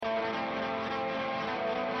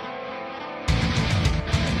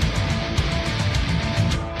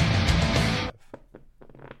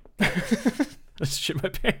I just shit my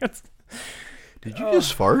pants. Did you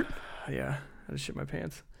just fart? Yeah, I just shit my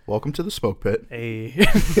pants. Welcome to the smoke pit. Hey.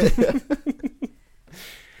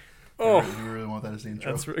 Oh, you really want that as the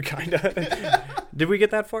intro? That's kind of. Did we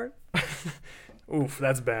get that far? Oof,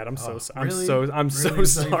 that's bad. I'm so sorry. I'm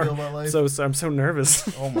so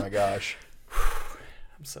nervous. Oh my gosh.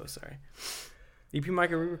 I'm so sorry. EP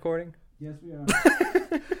Mike, are we recording? Yes, we are.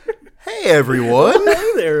 Hey everyone.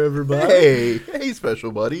 Hey there, everybody. Hey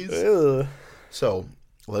special buddies. Ugh. So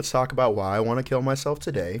let's talk about why I want to kill myself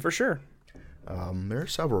today. For sure. There are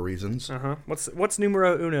several reasons. What's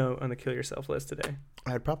numero uno on the kill yourself list today?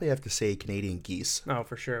 I'd probably have to say Canadian geese. Oh,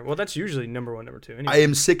 for sure. Well, that's usually number one, number two. Anyway. I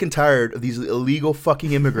am sick and tired of these illegal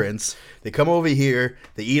fucking immigrants. They come over here,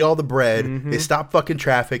 they eat all the bread, they stop fucking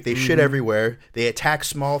traffic, they shit everywhere, they attack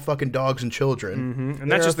small fucking dogs and children. And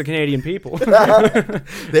that's just the Canadian people.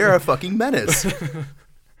 They're a fucking menace.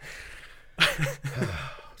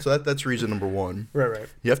 So that's reason number one. Right.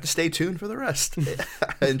 You have to stay tuned for the rest.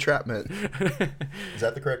 Entrapment. Is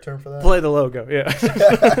that the correct term for that? Play the logo, yeah.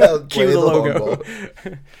 Cue the logo.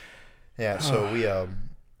 Yeah, so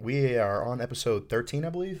we are on episode 13, I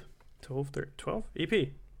believe. 12? EP. You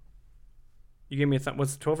gave me a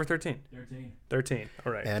what's 12 or 13? 13.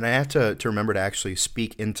 All right. And I have to remember to actually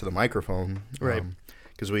speak into the microphone. Right.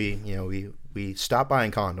 Because we stopped buying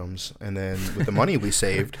condoms, and then with the money we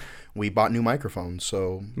saved, we bought new microphones.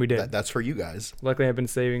 So we did. That's for you guys. Luckily, I've been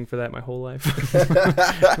saving for that my whole life.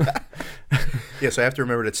 Yeah, so I have to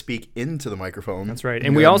remember to speak into the microphone. That's right.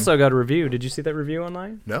 And we also got a review. Did you see that review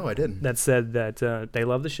online? No, I didn't. That said that they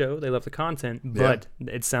love the show, they love the content, but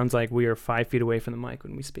it sounds like we are 5 feet away from the mic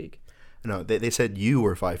when we speak. No, they said you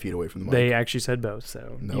were 5 feet away from the mic. They actually said both.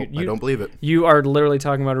 So no, I don't believe it. You are literally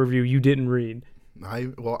talking about a review you didn't read.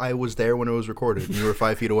 I was there when it was recorded, and you were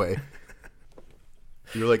 5 feet away.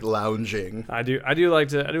 You're like lounging. I do like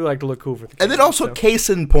to look cool for the camera, and then also case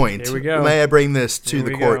in point. Here we go. May I bring this to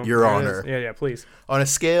the court, Your Honor? Yeah, please. On a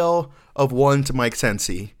scale of 1 to Mike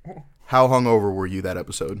Sensi, how hungover were you that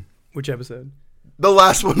episode? Which episode? The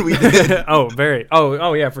last one we did.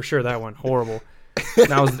 Oh yeah, for sure, that one. Horrible.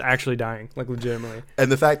 And I was actually dying, like legitimately.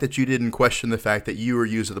 And the fact that you didn't question the fact that you were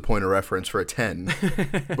used as the point of reference for a 10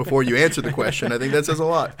 before you answered the question, I think that says a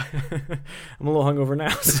lot. I'm a little hungover now.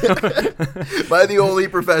 So. By the only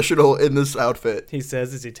professional in this outfit. He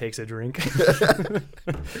says as he takes a drink.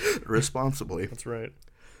 Responsibly. That's right.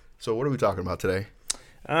 So what are we talking about today?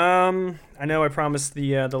 I know I promised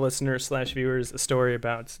the listener/viewers a story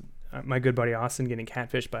about my good buddy Austin getting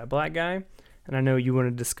catfished by a black guy. And I know you want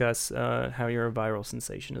to discuss how you're a viral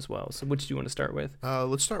sensation as well. So which do you want to start with?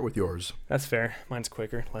 Let's start with yours. That's fair. Mine's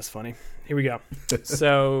quicker, less funny. Here we go.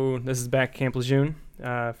 So this is back at Camp Lejeune.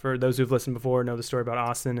 For those who've listened before, know the story about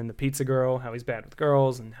Austin and the pizza girl, how he's bad with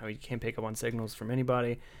girls, and how he can't pick up on signals from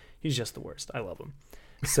anybody. He's just the worst. I love him.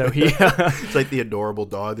 So he... It's like the adorable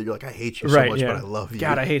dog that you're like, I hate you so much, but I love you.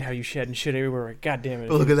 God, I hate how you shed and shit everywhere. God damn it.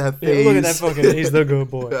 But look at that face. Yeah, look at that fucking... He's the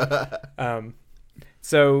good boy.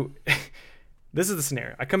 So... This is the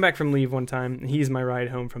scenario. I come back from leave one time, and he's my ride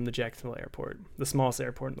home from the Jacksonville airport, the smallest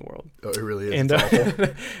airport in the world. Oh, it really is. And, it's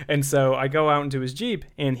awful. And so I go out into his Jeep,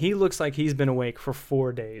 and he looks like he's been awake for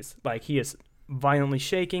 4 days. Like, he is violently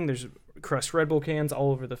shaking. There's crushed Red Bull cans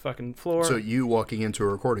all over the fucking floor. So you walking into a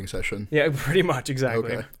recording session. Yeah, pretty much,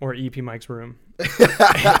 exactly. Okay. Or EP Mike's room.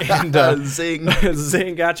 And Zing.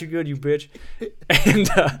 Zing, got you good, you bitch. And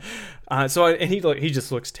he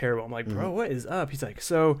just looks terrible. I'm like, bro, what is up? He's like,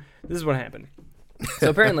 so this is what happened.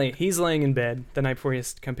 So apparently he's laying in bed the night before he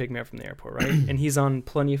has to come pick me up from the airport, right? And he's on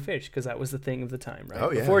Plenty of Fish because that was the thing of the time, right?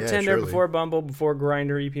 Oh, yeah. Before Tinder, surely. before Bumble, before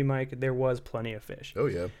Grindr, EP Mike, there was Plenty of Fish. Oh,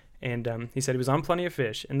 yeah. And he said he was on Plenty of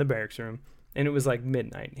Fish in the barracks room, and it was like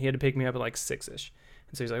midnight. He had to pick me up at like 6-ish.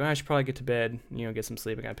 And so he's like, I should probably get to bed, get some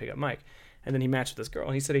sleep. I got to pick up Mike. And then he matched with this girl.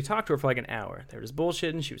 And he said he talked to her for like an hour. They were just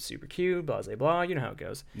bullshitting. She was super cute, blah, blah, blah. You know how it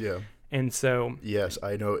goes. Yeah. And so... Yes,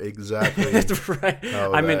 I know exactly. That's right.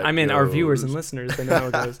 I mean, our viewers and listeners, they know how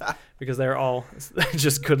it goes. Because they're all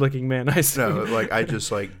just good-looking men, I see. No, like, I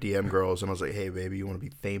just, like, DM girls, and I was like, hey, baby, you want to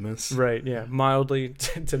be famous? Right, yeah. Mildly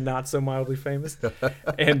to not so mildly famous.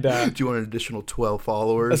 And do you want an additional 12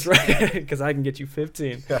 followers? That's right, because I can get you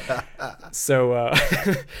 15. So...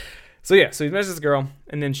 So he messages this girl,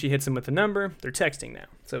 and then she hits him with the number. They're texting now,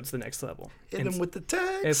 so it's the next level. Hit him with the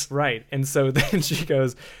text. It's right. And so then she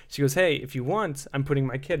goes, hey, if you want, I'm putting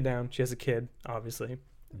my kid down. She has a kid, obviously.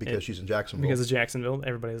 Because she's in Jacksonville. Because it's Jacksonville.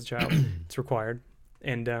 Everybody has a child. It's required.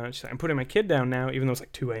 And she's like, I'm putting my kid down now, even though it's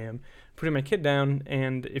like 2 a.m. Putting my kid down,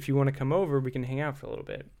 and if you want to come over, we can hang out for a little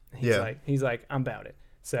bit. He's like, I'm about it.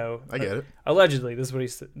 So I get it. Allegedly, this is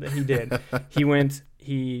what he did.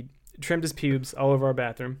 He trimmed his pubes all over our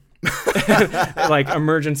bathroom. like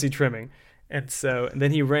emergency trimming. And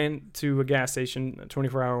then he ran to a gas station, a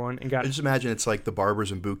 24-hour one, and got. I just imagine it's like the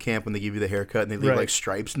barbers in boot camp when they give you the haircut and they leave like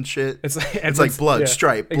stripes and shit. It's like blood,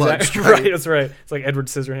 stripe, blood, stripe. Right, that's right. It's like Edward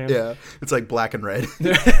Scissorhands. Yeah, it's like black and red.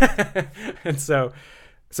 And so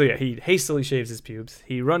yeah, he hastily shaves his pubes.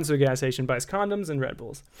 He runs to a gas station, buys condoms and Red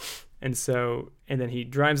Bulls. And then he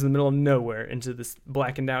drives in the middle of nowhere into this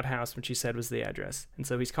blackened out house, which he said was the address. And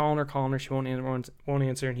so he's calling her. She won't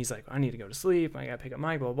answer. And he's like, I need to go to sleep. I got to pick up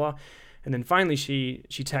Mike, blah, blah, blah. And then finally she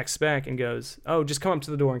texts back and goes, oh, just come up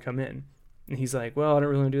to the door and come in. And he's like, well, I don't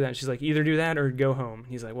really want to do that. And she's like, either do that or go home.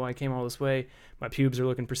 And he's like, well, I came all this way. My pubes are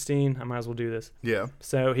looking pristine. I might as well do this. Yeah.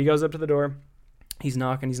 So he goes up to the door. He's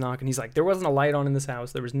knocking. He's like, there wasn't a light on in this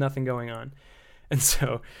house. There was nothing going on. And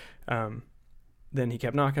so then he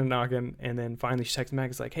kept knocking, and then finally she texts him back.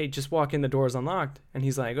 It's like, hey, just walk in. The door's unlocked. And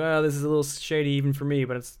he's like, well, this is a little shady even for me,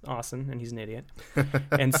 but it's awesome. And he's an idiot.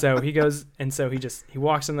 And so he goes, he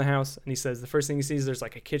walks in the house, and he says the first thing he sees, there's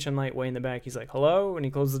like a kitchen light way in the back. He's like, hello, and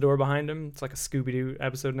he closes the door behind him. It's like a Scooby-Doo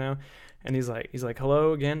episode now. And he's like,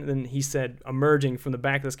 hello again. And then he said, emerging from the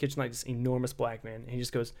back of this kitchen light, this enormous black man. And he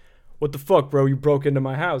just goes, what the fuck, bro? You broke into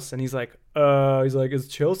my house. And he's like, is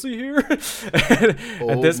Chelsea here?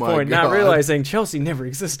 At this point, not realizing Chelsea never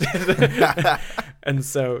existed. And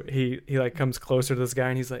so he like comes closer to this guy,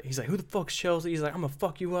 and he's like, who the fuck's Chelsea? He's like, I'm gonna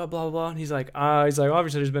fuck you up, blah, blah, blah. And he's like, obviously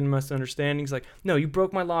there's been a misunderstanding. He's like, no, you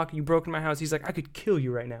broke my lock, you broke in my house. He's like, I could kill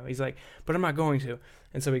you right now. He's like, but I'm not going to.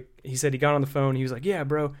 And so he said he got on the phone. He was like, yeah,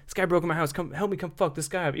 bro, this guy broke in my house. Come help me, come fuck this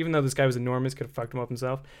guy up. Even though this guy was enormous, could have fucked him up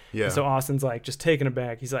himself. Yeah. And so Austin's like just taken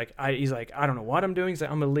aback. He's like, I don't know what I'm doing. He's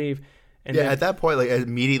like, I'm gonna leave. And at that point, like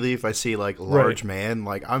immediately, if I see like large man,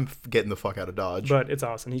 like I'm getting the fuck out of Dodge. But it's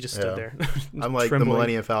Austin. He just stood there. I'm like the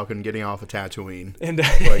Millennium Falcon getting off of Tatooine, and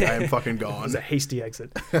like I am fucking gone. It was a hasty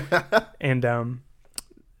exit. And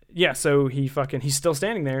so he's still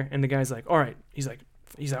standing there, and the guy's like, all right. He's like,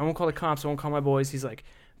 I won't call the cops. I won't call my boys. He's like,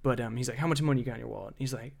 but he's like, how much money you got in your wallet?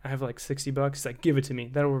 He's like, I have like $60. He's like, give it to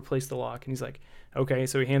me. That'll replace the lock. And he's like, okay.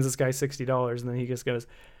 So he hands this guy $60, and then he just goes.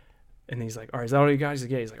 And he's like, all right, is that all you got? He's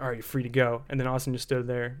like, yeah. He's like, all right, you're free to go. And then Austin just stood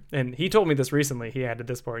there. And he told me this recently. He added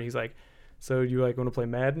this part. He's like, so you like want to play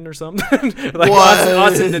Madden or something? Like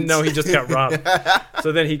Austin didn't know he just got robbed.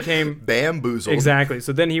 So then he came. Bamboozled. Exactly.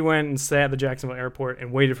 So then he went and sat at the Jacksonville airport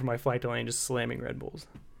and waited for my flight delay and just slamming Red Bulls.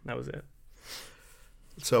 That was it.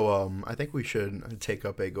 So I think we should take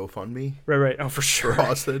up a GoFundMe. Right. Oh, for sure. For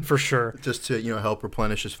Austin. For sure. Just to, help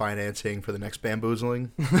replenish his financing for the next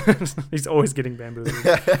bamboozling. He's always getting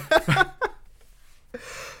bamboozled.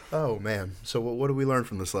 Oh, man. So what do we learn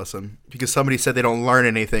from this lesson? Because somebody said they don't learn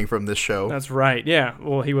anything from this show. That's right. Yeah.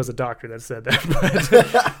 Well, he was a doctor that said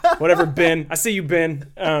that. But whatever, Ben. I see you,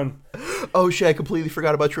 Ben. Oh, shit. I completely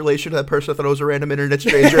forgot about your relation to that person. I thought it was a random internet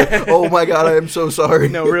stranger. Oh, my God. I am so sorry.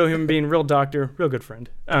 No, real human being, real doctor, real good friend.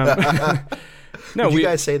 No, Would you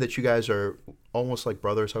guys say that you guys are almost like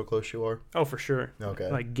brothers, how close you are? Oh, for sure.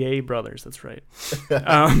 Okay. Like gay brothers. That's right.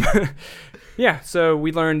 Yeah, so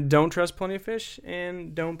we learned don't trust Plenty of Fish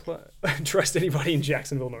and don't trust anybody in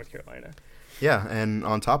Jacksonville, North Carolina. Yeah, and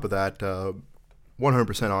on top of that,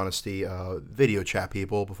 100% honesty, video chat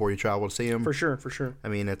people before you travel to see them. For sure. I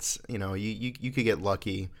mean, it's, you could get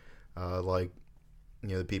lucky, like,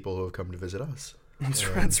 the people who have come to visit us.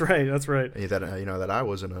 That's right. That I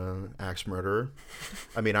wasn't an axe murderer.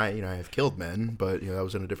 I mean, I have killed men, but that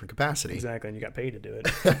was in a different capacity. Exactly, and you got paid to do it.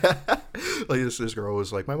 Like this girl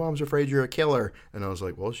was like, my mom's afraid you're a killer, and I was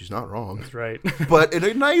like, well, she's not wrong. That's right, but in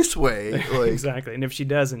a nice way. Like, exactly, and if she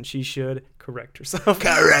doesn't, she should correct herself.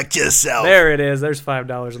 Correct yourself. There it is. There's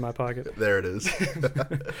 $5 in my pocket. There it is.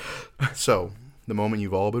 So. The moment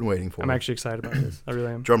you've all been waiting for. I'm actually excited about this. I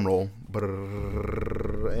really am. Drum roll.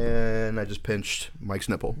 And I just pinched Mike's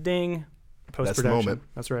nipple. Ding. Post-production. That's the moment.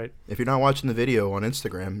 That's right. If you're not watching the video on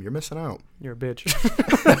Instagram, you're missing out. You're a bitch.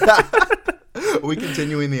 Are we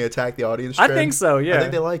continuing the attack the audience trend? I think so, yeah. I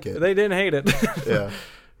think they like it. They didn't hate it. Yeah.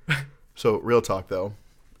 So, real talk, though.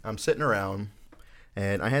 I'm sitting around,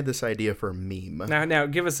 and I had this idea for a meme. Now,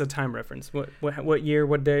 give us a time reference. What year,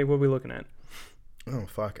 what day, what are we looking at? Oh,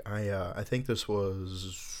 fuck. I think this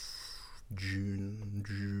was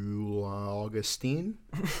July, Augustine.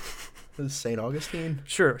 This is St. Augustine?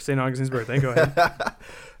 Sure, St. Augustine's birthday. Go ahead.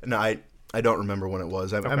 No, I don't remember when it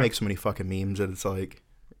was. Okay. I make so many fucking memes that it's like,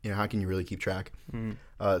 how can you really keep track?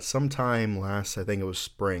 Sometime last, I think it was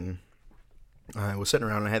spring, I was sitting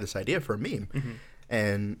around and I had this idea for a meme. Mm-hmm.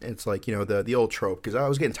 And it's like, the old trope, because I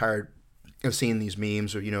was getting tired I've seen these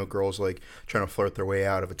memes of, girls like trying to flirt their way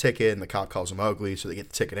out of a ticket and the cop calls them ugly, so they get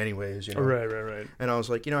the ticket anyways, Right. And I was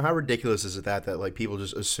like, how ridiculous is it that like people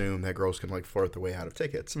just assume that girls can like flirt their way out of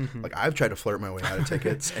tickets? Like I've tried to flirt my way out of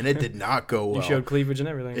tickets and it did not go well. You showed cleavage and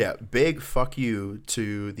everything. Yeah, big fuck you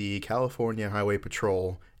to the California Highway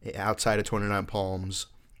Patrol outside of 29 Palms.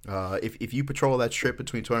 If you patrol that strip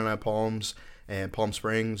between 29 Palms and Palm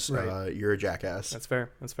Springs, right. You're a jackass. That's fair.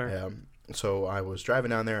 Yeah. So I was driving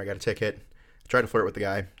down there. I got a ticket. Tried to flirt with the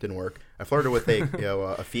guy, didn't work. I flirted with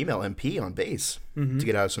a female MP on base to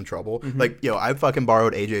get out of some trouble. Like, I fucking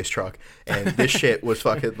borrowed AJ's truck, and this shit was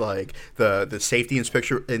fucking like the safety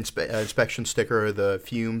inspection sticker, the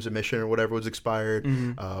fumes emission or whatever was expired.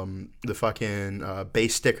 The fucking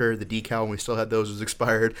base sticker, the decal, when we still had those, was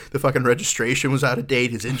expired. The fucking registration was out of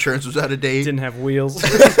date. His insurance was out of date. Didn't have wheels.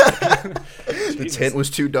 The tint was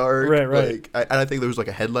too dark. Right. Like, I think there was like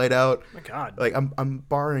a headlight out. Oh my God. Like I'm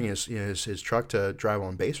borrowing his truck to drive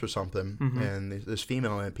on base or something, and this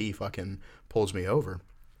female MP fucking pulls me over.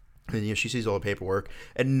 And she sees all the paperwork,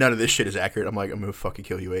 and none of this shit is accurate. I'm like, I'm gonna fucking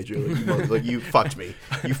kill you, AJ. Like you fucked me.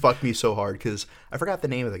 You fucked me so hard, because I forgot the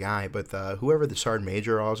name of the guy, but whoever the sergeant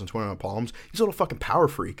major was in 29 Palms, he's a little fucking power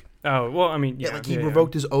freak. Oh, well, I mean, yeah. Like he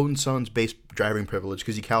revoked his own son's base driving privilege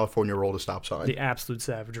because he California rolled a stop sign. The absolute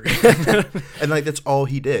savagery. And like that's all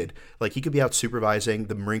he did. Like he could be out supervising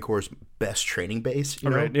the Marine Corps' best training base,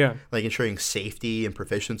 you know? Right, yeah. Like ensuring safety and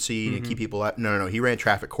proficiency and keep people out. No. He ran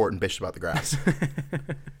traffic court and bitched about the grass.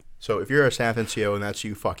 So if you're a staff NCO and that's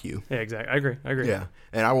you, fuck you. Yeah, exactly. I agree. Yeah.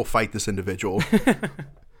 And I will fight this individual.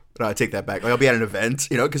 No, I take that back. Like I'll be at an event,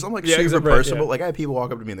 because I'm like super personable. Like I had people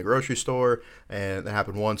walk up to me in the grocery store, and that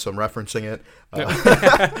happened once. So I'm referencing it.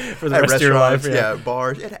 For the rest of your life, yeah,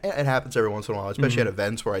 bars. It happens every once in a while, especially at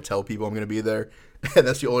events where I tell people I'm going to be there, and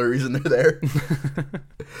that's the only reason they're there.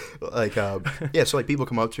 Like, so like people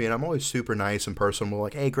come up to me, and I'm always super nice and personable.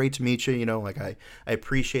 Like, hey, great to meet you. Like I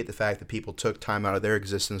appreciate the fact that people took time out of their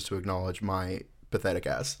existence to acknowledge my pathetic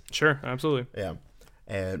ass. Sure, absolutely. Yeah.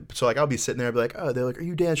 And so, like, I'll be sitting there, I'll be like, oh, they're like, are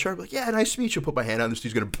you Dan Sharp? I'm like, yeah, nice to meet you. Put my hand on this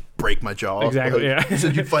dude's going to break my jaw. Exactly, like, yeah. He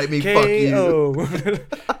said, you fight me, fuck you.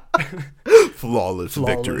 Flawless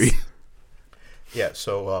victory. Yeah,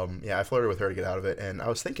 so, I flirted with her to get out of it. And I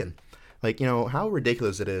was thinking, like, how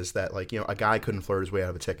ridiculous it is that, like, a guy couldn't flirt his way out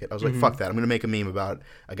of a ticket. I was like, fuck that. I'm going to make a meme about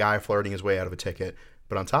a guy flirting his way out of a ticket.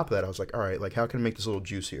 But on top of that, I was like, all right, like, how can I make this a little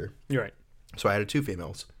juicier? You're right. So I added 2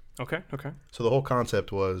 females. Okay. So the whole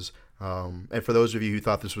concept was... and for those of you who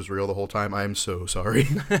thought this was real the whole time, I am so sorry.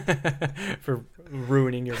 For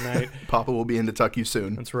ruining your night. Papa will be in to tuck you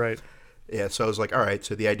soon. That's right. Yeah, so I was like, all right,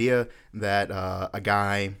 so the idea that a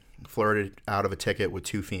guy flirted out of a ticket with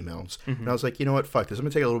 2 females. And I was like, you know what, fuck this. I'm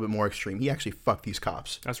going to take it a little bit more extreme. He actually fucked these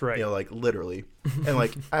cops. That's right. Like, literally. And,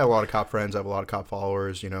 like, I have a lot of cop friends. I have a lot of cop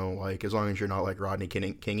followers, like, as long as you're not, like, Rodney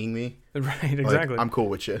Kinging me. Right, exactly. Like, I'm cool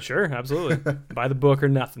with you. Sure, absolutely. By the book or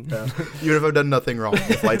nothing. Yeah. Even if I've done nothing wrong.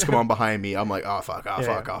 If lights come on behind me, I'm like, oh, fuck.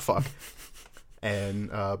 And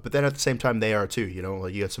but then at the same time they are too,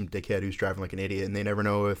 like you got some dickhead who's driving like an idiot, and they never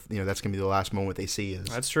know if that's gonna be the last moment they see is.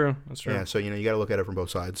 That's true. Yeah, so you got to look at it from both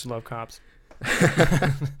sides. Love cops.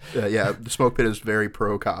 Yeah, the Smoke Pit is very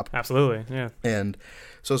pro cop. Absolutely, yeah. And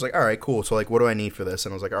so I was like, all right, cool. So like, what do I need for this?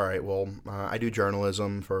 And I was like, all right, well, I do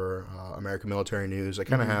journalism for American Military News. I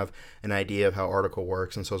kind of have an idea of how article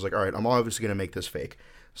works, and so I was like, all right, I'm obviously gonna make this fake.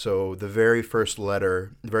 So the very first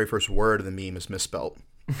word of the meme is misspelt.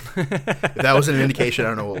 If that was an indication, I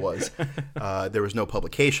don't know what was. There was no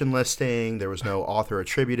publication listing. There was no author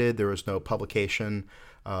attributed. There was no publication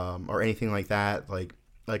or anything like that. Like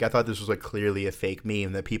I thought this was like clearly a fake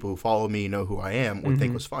meme that people who follow me know who I am would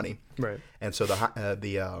think was funny. Right. And so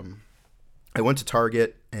I went to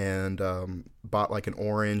Target and bought like an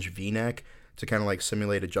orange V-neck to kind of like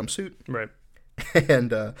simulate a jumpsuit. Right.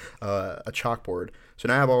 And a chalkboard. So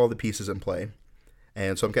now I have all the pieces in play.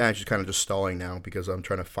 And so I'm actually kind of just stalling now because I'm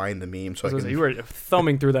trying to find the meme. So you were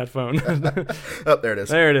thumbing through that phone. Oh, there it is.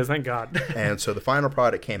 There it is. Thank God. And so the final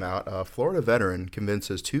product came out. A Florida veteran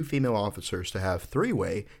convinces 2 female officers to have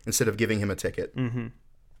 3-way instead of giving him a ticket. Mm-hmm.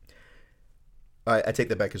 I take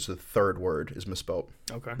that back because the third word is misspelled.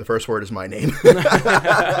 Okay. The first word is my name.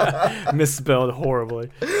 Misspelled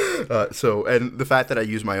horribly. And the fact that I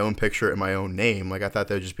use my own picture and my own name, like I thought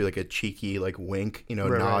that would just be like a cheeky like wink,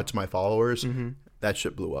 nod to my followers. Mm-hmm. That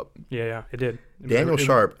shit blew up. Yeah, it did. Daniel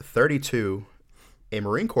Sharp, 32, a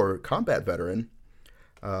Marine Corps combat veteran,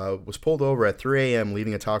 was pulled over at 3 a.m.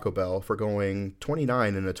 leaving a Taco Bell for going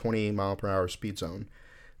 29 in a 20-mile-per-hour speed zone.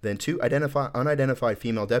 Then 2 unidentified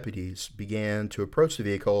female deputies began to approach the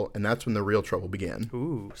vehicle, and that's when the real trouble began.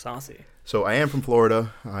 Ooh, saucy. So I am from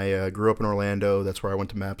Florida. I grew up in Orlando. That's where I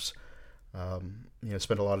went to MEPS.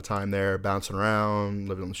 Spent a lot of time there, bouncing around,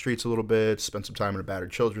 living on the streets a little bit. Spent some time in a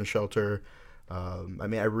battered children's shelter. I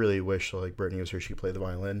really wish like Brittany was here. She could play the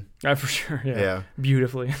violin. For sure. Yeah.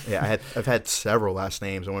 Beautifully. Yeah, I've had several last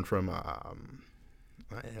names. I went from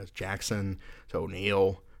Jackson to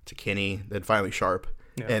O'Neill to Kinney, then finally Sharp.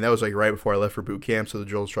 Yeah. And that was like right before I left for boot camp. So the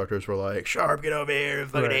drill instructors were like, "Sharp, get over here,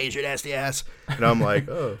 fucking Asian nasty ass." And I'm like,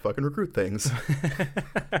 "Oh, fucking recruit things."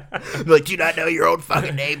 Like, do you not know your own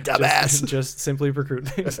fucking name, dumbass? Just simply recruit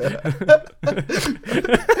things.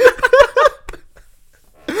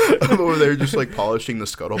 I'm over there just like polishing the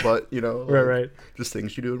scuttlebutt, Right. Just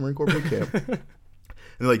things you do in Marine Corps boot camp.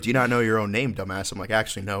 And they're like, "Do you not know your own name, dumbass?" I'm like,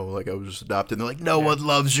 "Actually, no. Like, I was just adopted." And they're like, "No one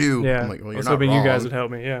loves you." Yeah. I'm like, "Well, you're I was not hoping wrong. you guys would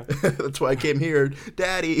help me. Yeah. That's why I came here,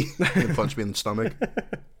 Daddy. And punched me in the stomach.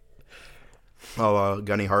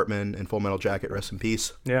 Gunny Hartman in Full Metal Jacket, rest in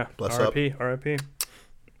peace. Yeah. Bless R.I.P.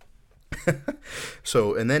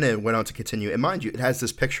 So, and then it went on to continue. And mind you, it has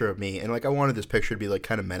this picture of me. And, like, I wanted this picture to be, like,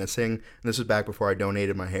 kind of menacing. And this is back before I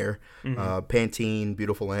donated my hair. Pantene,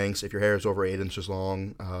 beautiful lengths. If your hair is over 8 inches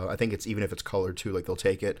long, I think it's even if it's colored, too, like, they'll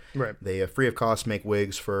take it. Right. They, free of cost, make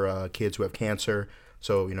wigs for kids who have cancer.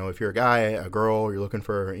 So, if you're a guy, a girl, you're looking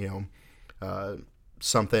for,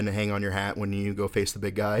 something to hang on your hat when you go face the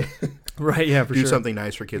big guy. Right, yeah, for Do sure. something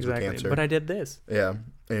nice for kids with cancer. But I did this. Yeah.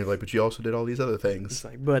 And you're like, but you also did all these other things. It's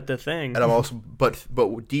like, but the thing. And I'm also, but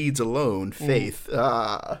deeds alone, faith.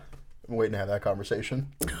 I'm waiting to have that conversation.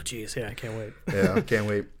 Oh, jeez, yeah, I can't wait. Yeah, I can't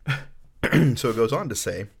wait. So it goes on to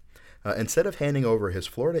say, instead of handing over his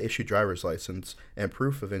Florida-issued driver's license and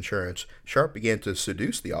proof of insurance, Sharp began to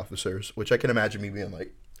seduce the officers, which I can imagine me being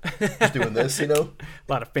like, just doing this, A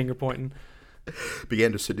lot of finger pointing.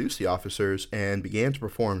 Began to seduce the officers and began to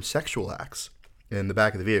perform sexual acts in the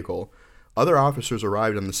back of the vehicle. Other officers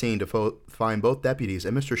arrived on the scene to find both deputies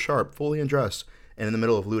and Mr. Sharp fully undressed and in the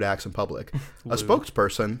middle of lewd acts in public. A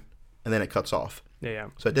spokesperson, and then it cuts off. Yeah.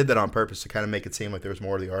 So I did that on purpose to kind of make it seem like there was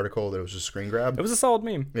more to the article, that it was just a screen grab. It was a solid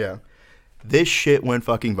meme. Yeah. This shit went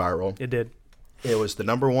fucking viral. It did. It was the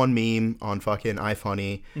 #1 meme on fucking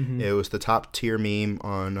iFunny. It was the top tier meme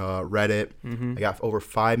on Reddit. I got over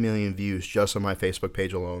 5 million views just on my Facebook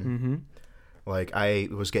page alone. Like, I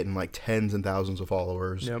was getting like tens and thousands of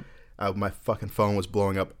followers. Yep. My fucking phone was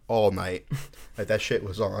blowing up all night. Like, that shit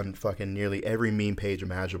was on fucking nearly every meme page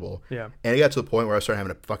imaginable. Yeah. And it got to the point where I started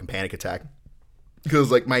having a fucking panic attack. Because,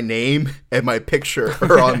 like, my name and my picture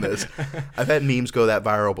are on this. I've had memes go that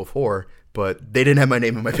viral before, but they didn't have my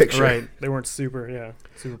name in my picture. Right. They weren't super like,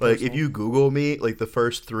 personal. if you Google me, like, the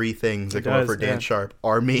first 3 things that come up for Dan Sharp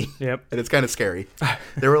are me. Yep. And it's kind of scary.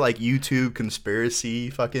 There were, like, YouTube conspiracy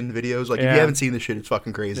fucking videos. Like, if you haven't seen this shit, it's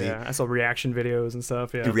fucking crazy. Yeah, I saw reaction videos and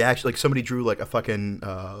stuff, The reaction, like, somebody drew, like, a fucking,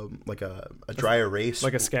 like, a dry erase.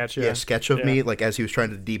 Like a sketch, Yeah, sketch of me, like, as he was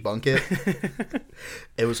trying to debunk it.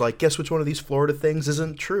 It was like, guess which one of these Florida things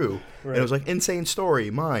isn't true? Right. And it was like, insane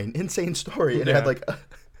story, mine, insane story. And it had, like,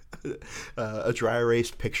 a dry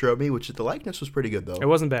erase picture of me, which the likeness was pretty good, though. It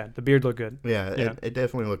wasn't bad. The beard looked good. Yeah. It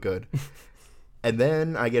definitely looked good. And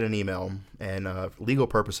then I get an email, and legal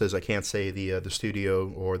purposes, I can't say the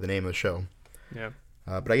studio or the name of the show. Yeah.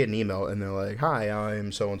 But I get an email, and they're like, "Hi,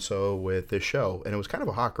 I'm so-and-so with this show." And it was kind of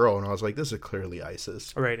a hot girl, and I was like, this is clearly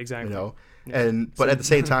ISIS. Right, exactly. Yeah. But at the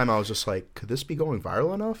same time, I was just like, could this be going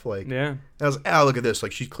viral enough? Like, yeah. I was like, look at this.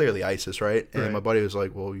 Like, she's clearly ISIS, right? And my buddy was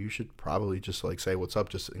like, well, you should probably just, like, say what's up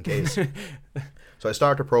just in case. So I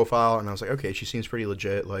started her profile, and I was like, okay, she seems pretty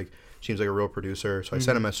legit. Like, seems like a real producer. So I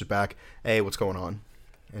sent a message back, hey, what's going on?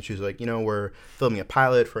 And she's like, we're filming a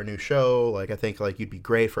pilot for a new show. Like, I think, like, you'd be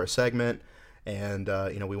great for a segment. And,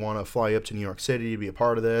 we want to fly you up to New York City to be a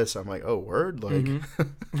part of this. I'm like, oh, word? Like,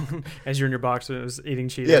 as you're in your boxers eating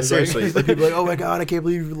Cheetos. Yeah, seriously. Like, people are like, oh, my God, I can't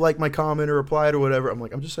believe you liked my comment or replied or whatever. I'm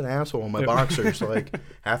like, I'm just an asshole in my boxers. So, like,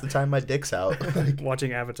 half the time my dick's out. Like,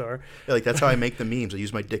 watching Avatar. Yeah, like, that's how I make the memes. I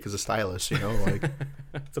use my dick as a stylus, like.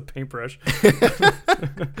 It's a paintbrush.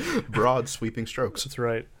 Broad, sweeping strokes. That's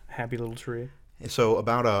right. Happy little tree. And so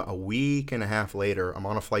about a week and a half later, I'm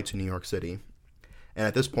on a flight to New York City. And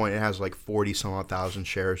at this point, it has like 40-some-odd thousand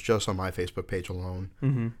shares just on my Facebook page alone.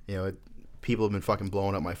 People have been fucking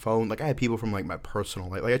blowing up my phone. Like, I had people from, like, my personal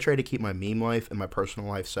life. Like, I try to keep my meme life and my personal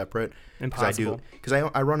life separate. Impossible. Because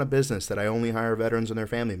I run a business that I only hire veterans and their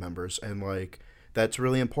family members. And, like, that's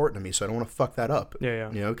really important to me. So I don't want to fuck that up. Yeah.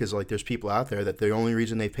 Because, like, there's people out there that the only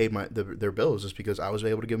reason they paid their bills is because I was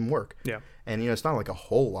able to give them work. Yeah. And, it's not, like, a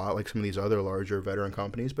whole lot like some of these other larger veteran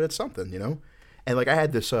companies, but it's something, And, like, I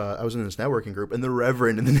had this, I was in this networking group, and the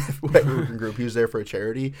Reverend in the networking group, he was there for a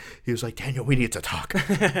charity. He was like, Daniel, we need to talk.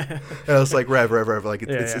 And I was like, Rev. Like,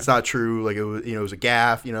 it's not true. Like, it was, it was a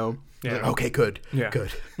gaffe, Yeah. Like, okay, good. Yeah.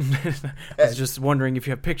 Good. I was just wondering if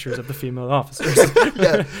you have pictures of the female officers.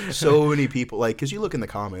 Yeah. So many people, like, because you look in the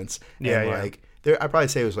comments, and, Yeah, yeah. like, there, I'd probably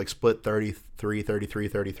say it was, like, split 33, 33,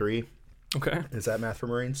 33. Okay. Is that math for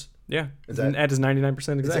Marines? Yeah. Is that- is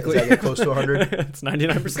 99% exactly. Does that get close to 100? It's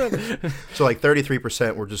 99%. So, like,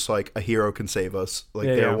 33% were just, like, a hero can save us. Like,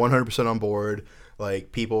 Yeah, they're yeah. 100% on board.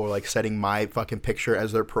 Like, people were, like, setting my fucking picture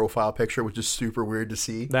as their profile picture, which is super weird to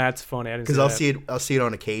see. That's funny. I didn't Because see I'll see it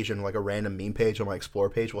on occasion, like a random meme page on my Explore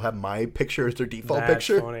page will have my picture as their default That's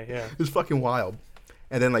picture. funny, yeah. It's fucking wild.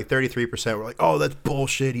 And then like 33% were like, "Oh, that's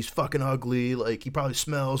bullshit. He's fucking ugly. Like he probably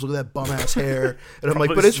smells. Look at that bum ass hair." And I'm like,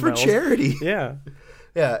 Probably "But it's smells. for charity." Yeah.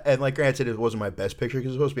 Yeah. And like, granted, it wasn't my best picture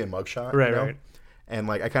because it was supposed to be a mugshot. Right, you know? right. And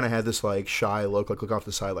like, I kind of had this like shy look, like look off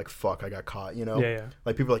the side, like, "Fuck, I got caught." You know? Yeah, yeah.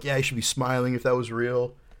 Like people are like, "Yeah, you should be smiling if that was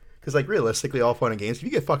real." Because like realistically, all fun and games. If you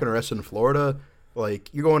get fucking arrested in Florida, like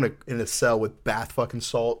you're going in a cell with bath fucking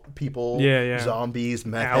salt people, Yeah, yeah. zombies,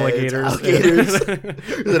 meth Alligators. heads,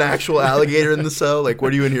 There's an actual alligator in the cell. Like,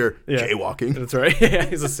 what are you in here? Yeah. Jaywalking. That's right. Yeah,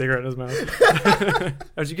 he's a cigarette in his mouth.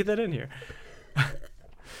 How'd you get that in here?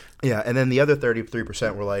 Yeah, and then the other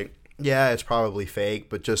 33% were like, yeah, it's probably fake,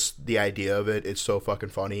 but just the idea of it, it's so fucking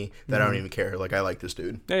funny that I don't even care. Like, I like this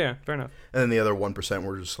dude. Yeah, yeah, fair enough. And then the other 1%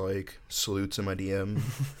 were just like salutes in my DM.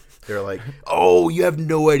 They're like, "Oh, you have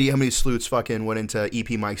no idea how many salutes fucking went into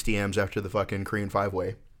EP Mike's DMs after the fucking Korean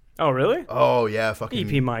 5-way." Oh, really? Oh yeah,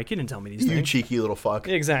 fucking EP Mike, you didn't tell me these you things. cheeky little fuck.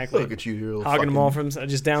 Exactly. Look at you, you little Hogging them all fucking from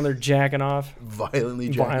just down there jacking off violently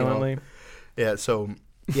jacking violently. off. Yeah, so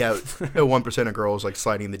yeah, 1% of girls like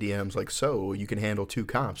sliding the DMs like, "So you can handle 2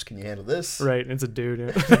 cops? Can you handle this?" Right, it's a dude.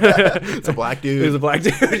 Yeah. It's a black dude. He's a black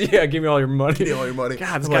dude. Yeah, give me all your money. Give me all your money.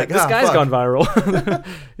 God, this I'm guy, like, this guy's fuck." gone viral.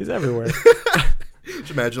 He's everywhere.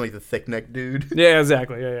 Just imagine like the thick neck dude. Yeah,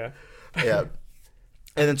 exactly. Yeah, yeah. Yeah.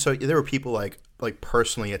 And then so there were people like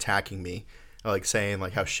personally attacking me, like saying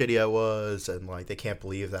like how shitty I was and like they can't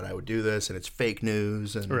believe that I would do this and it's fake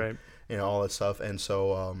news and Right. you know all that stuff. And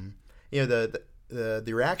so you know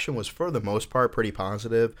the reaction was for the most part pretty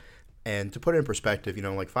positive. And to put it in perspective, you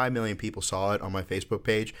know, like 5 million people saw it on my Facebook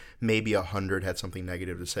page. Maybe 100 had something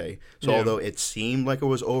negative to say. So Yeah. although it seemed like it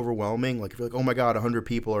was overwhelming, like if you're like, "Oh my god, 100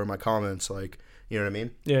 people are in my comments," like, you know what I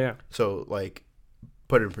mean? Yeah, yeah. So like,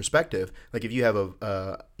 put it in perspective. Like if you have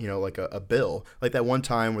a you know like a bill like that one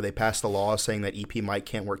time where they passed a law saying that EP Mike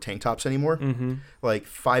can't wear tank tops anymore. Mm-hmm. Like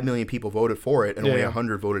 5 million people voted for it and Yeah, only yeah.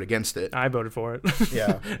 100 voted against it. I voted for it.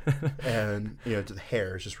 Yeah, and you know the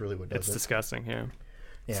hair is just really what does It's it. disgusting. Yeah.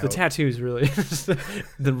 Yeah. It's the tattoos, really.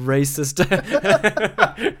 The racist.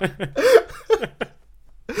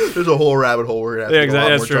 There's a whole rabbit hole we're gonna have Yeah, to go a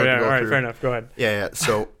lot exactly. more That's true. time to Yeah. go All right. through. Fair enough. Go ahead. Yeah.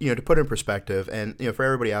 So you know to put it in perspective, and you know for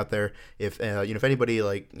everybody out there, if you know if anybody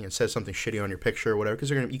like you know says something shitty on your picture or whatever, because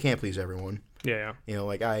you can't please everyone. Yeah, yeah. You know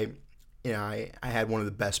like I had one of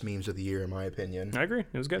the best memes of the year in my opinion. I agree.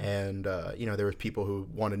 It was good. And you know there was people who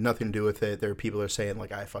wanted nothing to do with it. There were people that are saying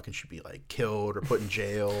like I fucking should be like killed or put in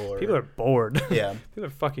jail. Or, People are bored. yeah, People are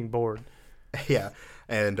fucking bored. yeah.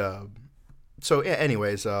 And so yeah,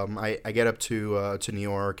 anyways, I get up to New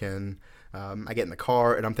York and I get in the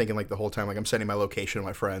car and I'm thinking like the whole time like I'm sending my location to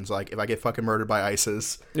my friends like if I get fucking murdered by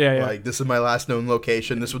ISIS, Yeah, yeah. like this is my last known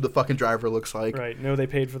location. This is what the fucking driver looks like. Right. No, they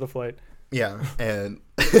paid for the flight. Yeah, and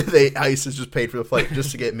ISIS just paid for the flight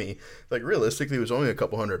just to get me. Like realistically, it was only a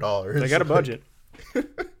couple $100s. They got a budget.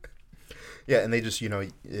 Yeah, and they just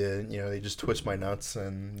they just twist my nuts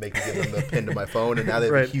and make me give them the pin to my phone, and now they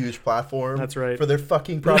have Right. a huge platform. That's right. For their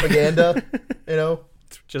fucking propaganda. You know.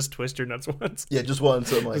 Just twist your nuts once. Yeah, just once.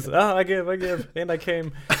 So I'm like, Just, I give, and I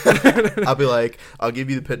came. I'll be like, I'll give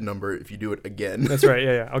you the PIN number if you do it again. That's right.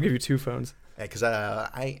 Yeah, yeah. I'll give you 2 phones. Because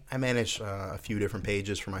I manage a few different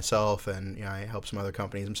pages for myself, and you know I help some other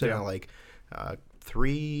companies. I'm sitting Yeah. at like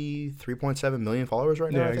 3.7 million followers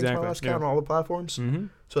right now. Yeah, I think is my exactly. last count Yeah. on all the platforms. Mm-hmm.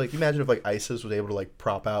 So like, imagine if like ISIS was able to like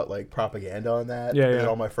prop out like propaganda on that. Yeah, and yeah. then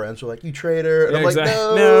all my friends were like, "You traitor!" And Yeah, I'm like,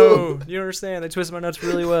 exactly. "No, No, you don't understand. They twist my nuts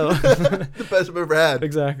really well. the best I've ever had."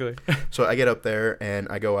 Exactly. So I get up there and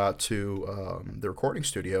I go out to the recording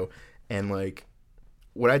studio, and like,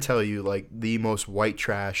 when I tell you, like, the most white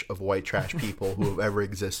trash of white trash people who have ever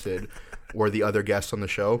existed were the other guests on the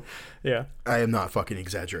show, Yeah. I am not fucking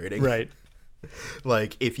exaggerating. Right.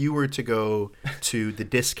 Like, if you were to go to the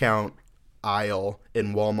discount aisle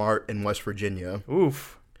in Walmart in West Virginia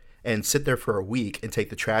Oof. and sit there for a week and take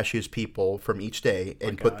the trashiest people from each day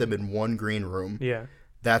and put God. them in one green room, Yeah.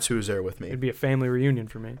 that's who's there with me. It'd be a family reunion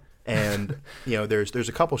for me. And you know, there's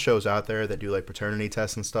a couple shows out there that do like paternity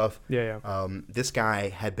tests and stuff. Yeah, yeah. This guy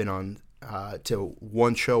had been on to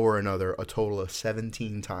one show or another a total of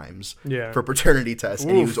 17 times Yeah. for paternity tests,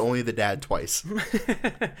 and he Oof. was only the dad twice.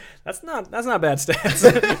 That's not bad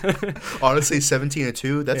stats. Honestly,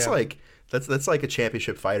 17-2. That's Yeah. like that's like a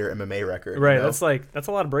championship fighter MMA record. Right. You know? That's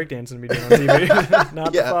a lot of breakdancing to be doing on TV.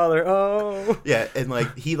 Not the Yeah. father. Oh. Yeah, and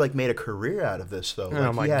like he like made a career out of this though. Like,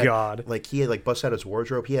 Oh my he had, God. Like he had like bust out his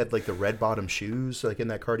wardrobe. He had like the red bottom shoes like in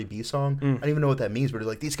that Cardi B song. I don't even know what that means, but it's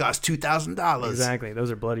like these cost $2,000. Exactly. Those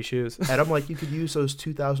are bloody shoes. And I'm like, you could use those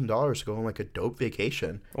 $2,000 to go on like a dope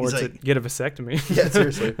vacation. Or He's to like, get a vasectomy. yeah,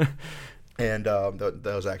 seriously. And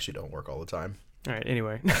those actually don't work all the time. All right.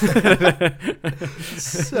 Anyway,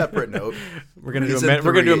 Separate note. we're gonna do Reason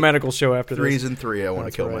we're gonna do a three. medical show after this. 3s and 3. I want to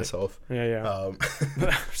That's kill right. myself. Yeah.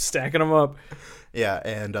 Stacking them up. Yeah,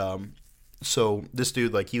 and so this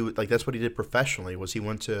dude like that's what he did professionally was he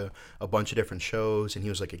went to a bunch of different shows and he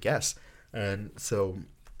was like a guest. And so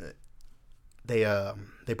they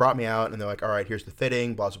brought me out and they're like, all right, here's the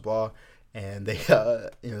fitting, blah blah blah, and they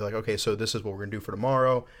like, okay, so this is what we're gonna do for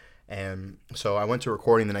tomorrow. And so I went to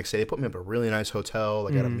recording the next day. They put me up at a really nice hotel.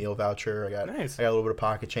 I got a meal voucher. I got Nice. a little bit of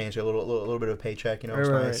pocket change. I got a little bit of a paycheck. It was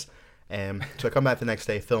Right, nice. And so I come back the next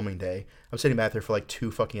day, filming day. I'm sitting back there for like 2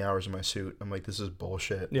 fucking hours in my suit. I'm like, this is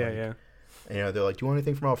bullshit. Yeah. Like, Yeah. and, they're like, do you want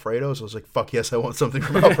anything from Alfredo's? I was like, fuck yes, I want something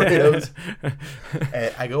from Alfredo's.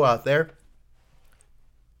 And I go out there.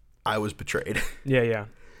 I was betrayed. Yeah. Yeah.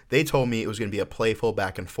 They told me it was going to be a playful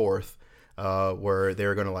back and forth. Where they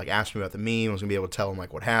were going to like ask me about the meme. I was going to be able to tell them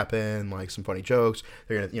like what happened, like some funny jokes.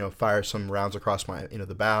 They're going to, fire some rounds across my,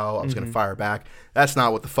 the bow. I was going to fire back. That's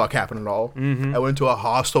not what the fuck happened at all. I went into a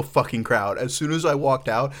hostile fucking crowd. As soon as I walked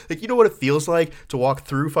out, like, you know what it feels like to walk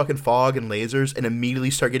through fucking fog and lasers and immediately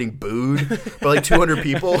start getting booed by like 200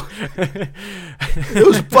 people? It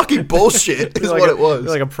was fucking bullshit is what it was.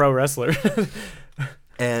 You're like a pro wrestler.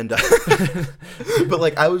 And but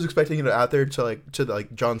like I was expecting it out there to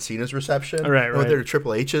John Cena's reception. Right, I went there to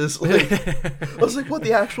Triple H's. Like, I was like, what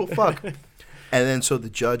the actual fuck? And then so the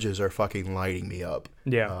judges are fucking lighting me up.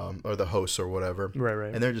 Yeah. Or the hosts or whatever.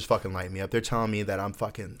 Right. And they're just fucking lighting me up. They're telling me that I'm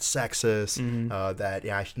fucking sexist, that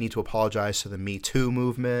I need to apologize to the Me Too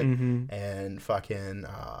movement, and fucking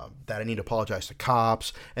that I need to apologize to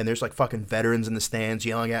cops. And there's like fucking veterans in the stands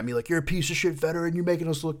yelling at me like, you're a piece of shit veteran, you're making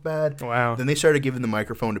us look bad. Wow. Then they started giving the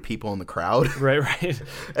microphone to people in the crowd. Right.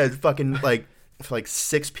 And fucking like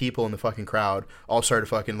 6 people in the fucking crowd all started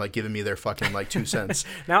fucking like giving me their fucking like 2 cents.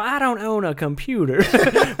 Now I don't own a computer,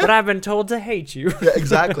 but I've been told to hate you. Yeah,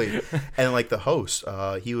 exactly. And like the host,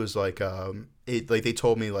 he was like, they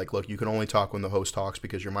told me like, look, you can only talk when the host talks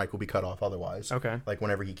because your mic will be cut off otherwise. Okay. Like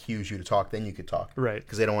whenever he cues you to talk, then you could talk. Right.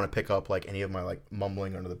 Because they don't want to pick up like any of my like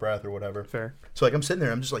mumbling under the breath or whatever. Fair. So like I'm sitting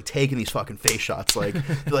there, I'm just like taking these fucking face shots, like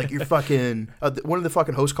they're like you're fucking. One of the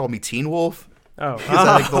fucking hosts called me Teen Wolf. Oh. Because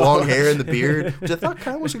I like the long hair and the beard, which I thought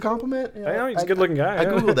kind of was a compliment. I know, he's a good-looking guy. I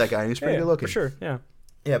googled that guy, and he's pretty good looking. For sure, yeah.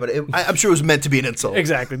 Yeah, but I'm sure it was meant to be an insult.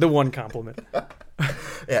 Exactly, the one compliment.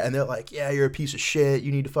 Yeah, and they're like, yeah, you're a piece of shit.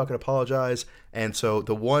 You need to fucking apologize. And so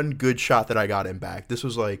the one good shot that I got him back, this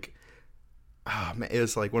was like, oh man, it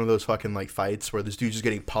was like one of those fucking like fights where this dude's just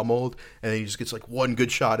getting pummeled, and then he just gets like one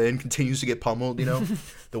good shot in, continues to get pummeled,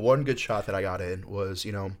 The one good shot that I got in was,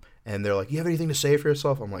 and they're like, you have anything to say for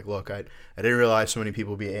yourself? I'm like, look, I didn't realize so many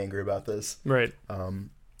people would be angry about this. Right.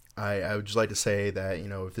 I would just like to say that,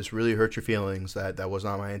 if this really hurt your feelings, that was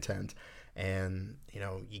not my intent. And,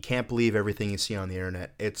 you can't believe everything you see on the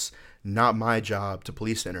internet. It's not my job to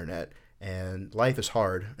police the internet. And life is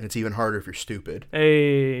hard, and it's even harder if you're stupid.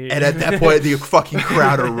 Hey. And at that point, the fucking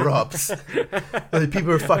crowd erupts. Like,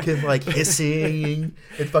 people are fucking, like, hissing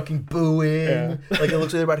and fucking booing. Yeah. Like, it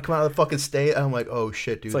looks like they're about to come out of the fucking state. I'm like, oh,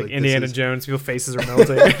 shit, dude. It's like this Indiana is... Jones. People's faces are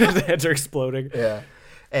melting. Their heads are exploding. Yeah.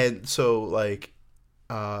 And so, like...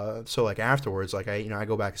 afterwards, like I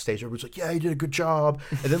go back to stage, everyone's like, yeah, you did a good job.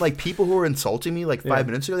 And then like people who were insulting me like 5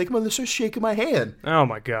 minutes ago, they come on, they're just shaking my hand. Oh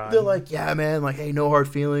my God. They're like, yeah, man, like, hey, no hard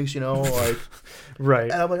feelings, like.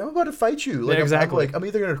 Right. And I'm like, I'm about to fight you. Like, Yeah, exactly. I'm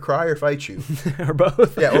either gonna cry or fight you. Or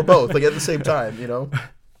both. Yeah, or both, like at the same time,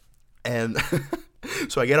 And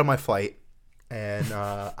so I get on my flight, and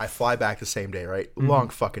I fly back the same day, right? Long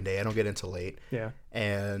fucking day. I don't get in till late. Yeah.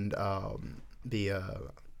 And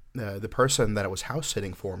the person that was house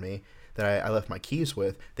sitting for me that I left my keys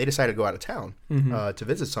with, they decided to go out of town to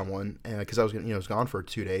visit someone because I was was gone for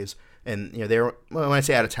 2 days, and they were, well, when I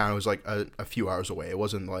say out of town, it was like a few hours away. It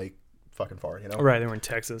wasn't like fucking far, Right, they were in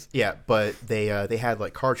Texas. Yeah, but they had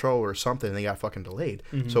like car trouble or something, and they got fucking delayed.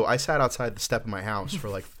 So I sat outside the step of my house for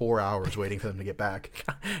like 4 hours waiting for them to get back.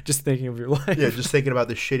 Just thinking of your life. Yeah, just thinking about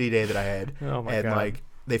the shitty day that I had. Oh my and God. like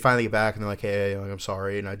they finally get back and they're like, hey, I'm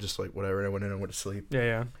sorry, and I just like whatever, and I went in and went to sleep.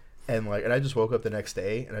 Yeah. And I just woke up the next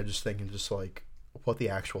day and I just thinking just like, what the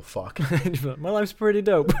actual fuck? My life's pretty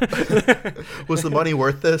dope. Was the money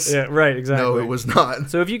worth this? Yeah, right, exactly. No, it was not.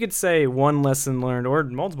 So if you could say one lesson learned or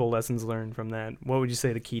multiple lessons learned from that, what would you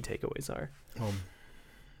say the key takeaways are?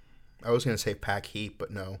 I was going to say pack heat,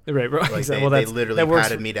 but no. Right, Like exactly. they literally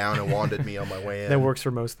patted me down and wanded me on my way in. That works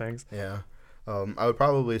for most things. Yeah. I would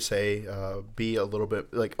probably say be a little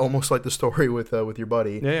bit like almost like the story with your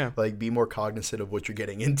buddy. Yeah. Like be more cognizant of what you're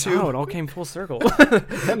getting into. Oh, it all came full circle.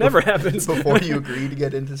 That never happens. Before you agree to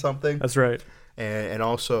get into something. That's right. And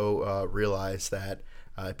also realize that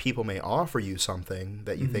people may offer you something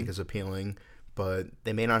that you think is appealing, but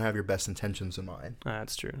they may not have your best intentions in mind.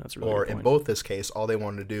 That's true. That's a really Or good point. in both this case, all they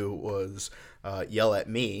wanted to do was yell at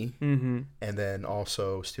me and then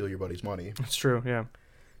also steal your buddy's money. That's true. Yeah.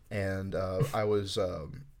 And I was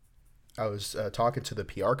talking to the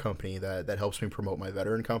PR company that helps me promote my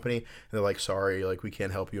veteran company, and they're like, sorry, like we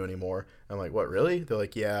can't help you anymore. I'm like, what, really? They're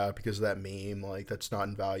like, yeah, because of that meme, like that's not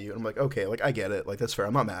in value. And I'm like, okay, like I get it, like that's fair,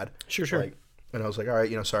 I'm not mad. Sure. Like, and I was like, all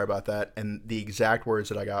right, sorry about that. And the exact words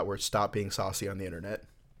that I got were, stop being saucy on the internet.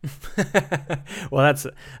 Well, that's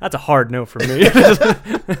a hard no for me.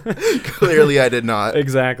 Clearly I did not.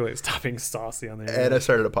 Exactly. Stop being saucy on the internet. And I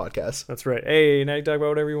started a podcast. That's right. Hey, now you talk about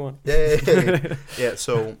whatever you want. Yay. Yeah,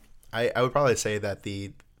 so I would probably say that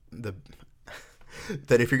that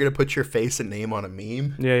if you're going to put your face and name on a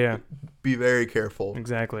meme, Yeah. be very careful.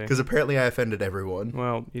 Exactly. Because apparently I offended everyone.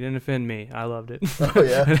 Well, you didn't offend me. I loved it. Oh,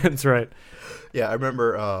 yeah? That's right. Yeah, I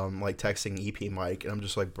remember like texting EP Mike, and I'm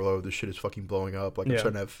just like, bro, this shit is fucking blowing up. Like, I'm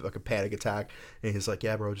starting to have like a panic attack. And he's like,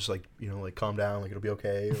 yeah, bro, just like, like calm down. Like, it'll be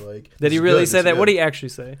okay. Like, Did he really say that? What did he actually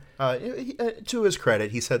say? To his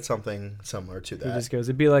credit, he said something similar to that. He just goes,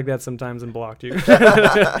 it'd be like that sometimes, and blocked you.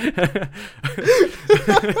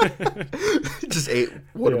 Just ate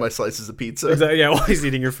one of my slices of pizza. Exactly. Yeah, while he's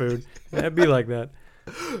eating your food. Yeah, it'd be like that.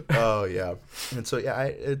 Oh, yeah. And so, yeah,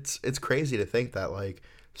 it's crazy to think that, like,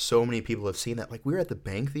 so many people have seen that. Like, we were at the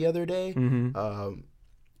bank the other day,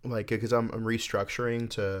 like, because I'm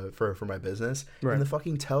restructuring for my business, right. And the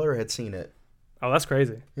fucking teller had seen it. Oh, that's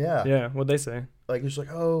crazy. Yeah. Yeah, what'd they say? Like, it's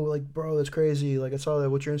like, oh, like, bro, that's crazy. Like, I saw that.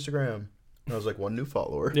 What's your Instagram? And I was like, 1 new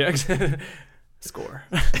follower. Yeah. Score.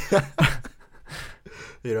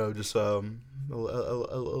 Just a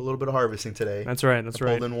little bit of harvesting today. That's right. That's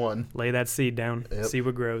right. Pulled in 1. Lay that seed down. Yep. See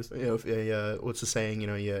what grows. What's the saying?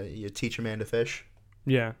 You teach a man to fish.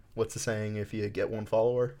 Yeah. What's the saying if you get 1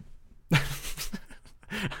 follower?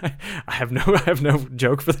 I have no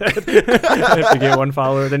joke for that. If you get 1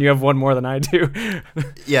 follower, then you have 1 more than I do.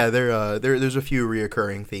 Yeah, there's a few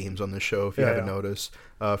reoccurring themes on this show if you haven't noticed.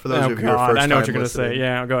 For those of you who are first I know what you're time gonna say.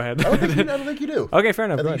 Yeah, go ahead. I don't think you do. Okay, fair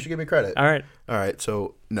enough. I think you should give me credit. All right.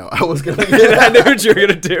 So no, I was gonna. I knew what you were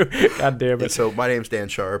gonna do. God damn it. So my name's Dan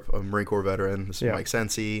Sharp. I'm a Marine Corps veteran. This is Yeah. Mike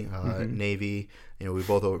Sensi, Navy. We've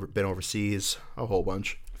both been overseas a whole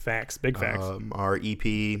bunch. Facts, big facts. Our EP,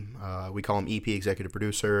 we call him EP, executive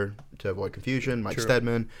producer, to avoid confusion. Mike True.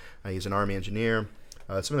 Stedman, he's an Army engineer.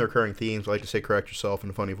 Some of the recurring themes, I like to say correct yourself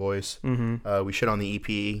in a funny voice. We shit on the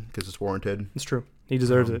EP because it's warranted. It's true. He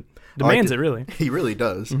deserves it. Demands it, really. He really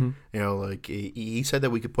does. Like he said that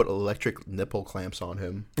we could put electric nipple clamps on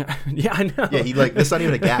him. Yeah, I know. Yeah, that's not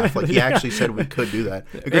even a gaff. Like he actually said we could do that.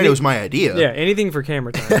 Granted, it was my idea. Yeah, anything for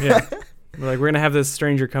camera time. Yeah. We're gonna have this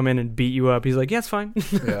stranger come in and beat you up. He's like, yeah, it's fine.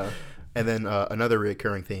 Yeah. And then another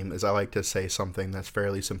recurring theme is I like to say something that's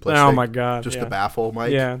fairly simplistic. Oh my god! Just to baffle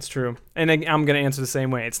Mike. Yeah, it's true. And I'm gonna answer the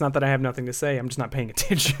same way. It's not that I have nothing to say. I'm just not paying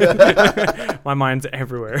attention. My mind's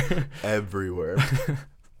everywhere. Everywhere.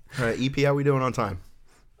 All right, EP, how we doing on time?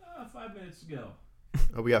 5 minutes to go.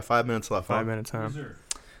 Oh, we got 5 minutes left. 5 minutes, huh? Reserve.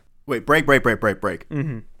 Wait, break.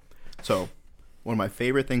 So, one of my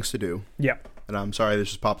favorite things to do. Yeah. And I'm sorry this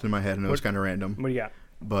just popped in my head and it was kind of random. What do you got?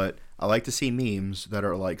 But I like to see memes that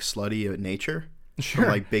are like slutty at nature. Sure.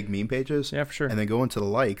 From like big meme pages. Yeah, for sure. And then go into the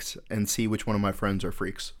likes and see which one of my friends are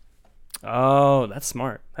freaks. Oh, that's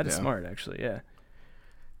smart. That is smart, actually. Yeah.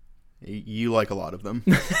 You like a lot of them,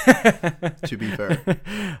 to be fair.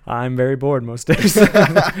 I'm very bored most days.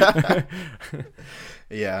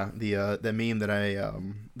 Yeah, the meme that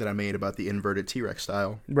I made about the inverted T-Rex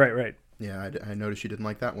style. Right. Yeah, I noticed you didn't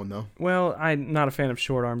like that one though. Well, I'm not a fan of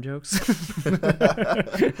short arm jokes.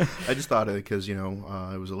 I just thought of it because it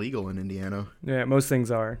was illegal in Indiana. Yeah, most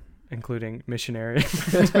things are, including missionary.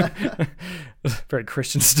 Very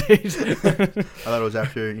Christian state. I thought it was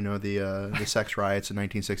after the sex riots in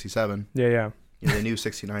 1967. Yeah. They knew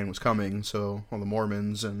 '69 was coming, so all the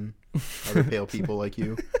Mormons and Other pale people like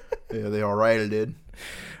you. Yeah, they all right, it did.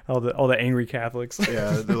 All the angry Catholics.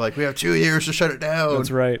 Yeah, they're like, we have 2 years to shut it down.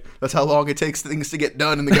 That's right. That's how long it takes things to get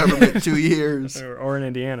done in the government. 2 years. Or in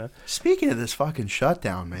Indiana. Speaking of this fucking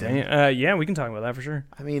shutdown, man. Dang it. Yeah, we can talk about that for sure.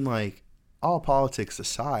 I mean, like, all politics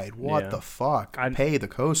aside, what Yeah. the fuck? Pay the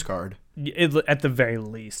Coast Guard. At the very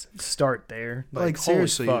least, start there. Like holy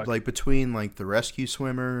seriously, fuck. like between like the rescue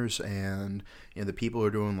swimmers and the people who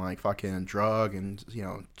are doing like fucking drug and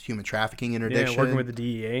human trafficking interdiction. Yeah, working with the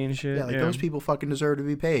DEA and shit. Yeah, like those people fucking deserve to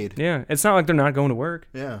be paid. Yeah, it's not like they're not going to work.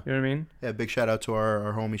 Yeah. You know what I mean? Yeah, big shout out to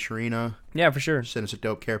our homie Sharina. Yeah, for sure. Sent us a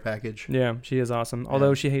dope care package. Yeah, she is awesome.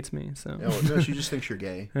 Although she hates me, so. Yeah, well, no, she just thinks you're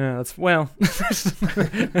gay. Yeah, that's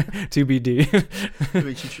TBD. I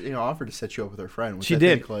mean, she offered to set you up with her friend. Which She I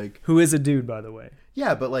did. Think, like, Who is a dude, by the way.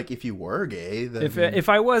 yeah, but like if you were gay, then If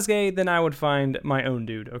I was gay, then I would find my own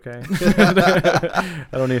dude. Okay. I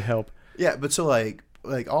don't need help. yeah, but so like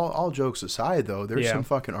all jokes aside, though, there's Yeah. some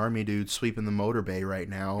fucking army dudes sweeping the motor bay right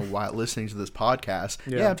now while listening to this podcast.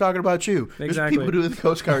 Yeah. Yeah, I'm talking about you. There's Exactly. people doing the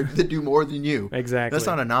Coast Guard that do more than you. Exactly. That's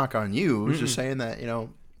not a knock on you. It's just saying that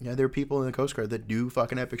there are people in the Coast Guard that do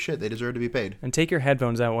fucking epic shit. They deserve to be paid. And take your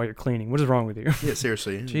headphones out while you're cleaning. What is wrong with you? Yeah,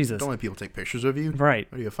 seriously. Jesus. Don't let people take pictures of you. Right.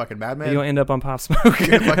 What are you, a fucking madman? You'll end up on Pop Smoke.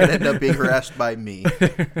 You're gonna fucking end up being harassed by me.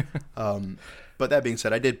 But that being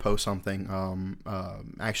said, I did post something.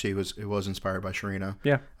 Actually, it was inspired by Sharina.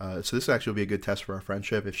 Yeah. So this actually will be a good test for our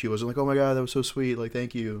friendship. If she wasn't like, "Oh my god, that was so sweet," like,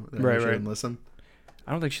 "Thank you," then Right, she right. didn't listen.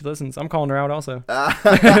 I don't think she listens. I'm calling her out also.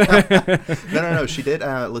 No. She did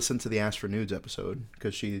listen to the Ask for Nudes episode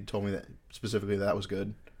because she told me that specifically that was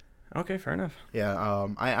good. Okay, fair enough. Yeah.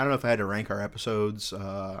 I don't know if I had to rank our episodes.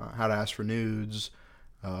 How to Ask for Nudes.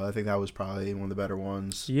 I think that was probably one of the better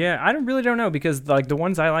ones. Yeah, I really don't know because like the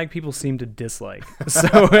ones I like, people seem to dislike. So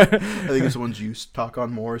I think it's the ones you talk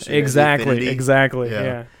on more. So you have the affinity. exactly. Yeah.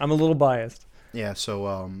 Yeah, I'm a little biased. Yeah,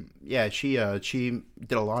 so she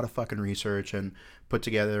did a lot of fucking research and put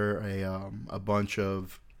together a bunch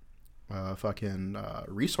of fucking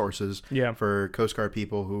resources Yeah. for Coast Guard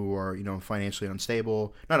people who are financially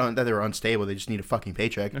unstable. Not that they're unstable, they just need a fucking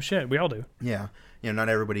paycheck. No shit, we all do. Yeah, not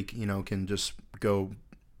everybody can just go.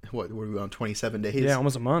 What were we on 27 days? Yeah,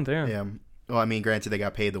 almost a month. Yeah. Yeah. Well, I mean, granted, they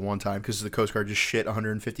got paid the one time because the Coast Guard just shit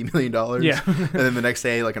 $150 million. Yeah. And then the next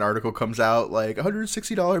day, like, an article comes out, like,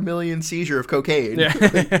 $160 million seizure of cocaine. Yeah.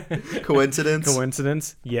 Coincidence?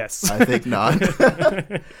 Coincidence? Yes. I think not.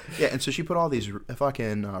 Yeah, and so she put all these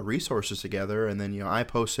fucking resources together, and then, I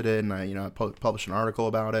posted it, and I published an article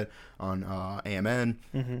about it on AMN,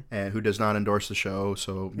 and who does not endorse the show,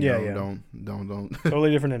 so, you know, don't.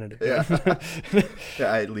 Totally different entity. Yeah.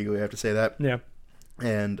 Yeah, I legally have to say that. Yeah.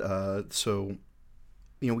 And so,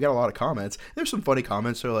 we got a lot of comments. There's some funny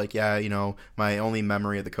comments. They're like, yeah, my only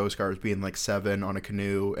memory of the Coast Guard was being like 7 on a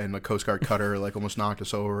canoe, and the Coast Guard cutter like almost knocked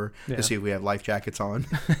us over to see if we have life jackets on.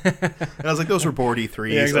 And I was like, those were board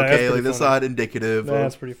E3s. Yeah, exactly. Okay, like that's not indicative.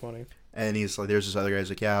 That's pretty funny. And he's like, there's this other guy's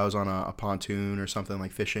like, yeah, I was on a pontoon or something,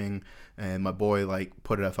 like fishing, and my boy like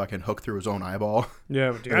put a fucking hook through his own eyeball. Yeah,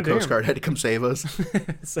 And the Coast Guard had to come save us.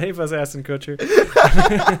 Save us, Aston Kutcher.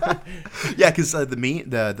 Yeah, because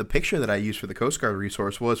the picture that I used for the Coast Guard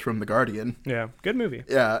resource was from The Guardian. Yeah, good movie.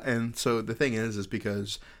 Yeah, and so the thing is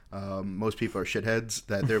because most people are shitheads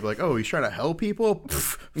that they're like, oh, he's trying to help people?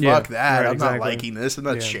 Pff, Yeah, fuck that. right, I'm exactly. not liking this. I'm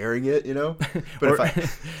not Yeah. sharing it, But Or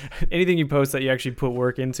if anything you post that you actually put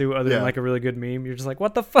work into, other than Yeah. like a really good meme, you're just like,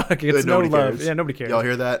 what the fuck? It's no nobody love. cares. Yeah, nobody cares. y'all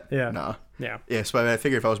hear that? Yeah. Nah. Yeah. Yeah, so I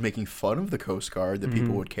figured if I was making fun of the Coast Guard, that Mm-hmm.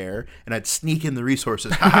 people would care, and I'd sneak in the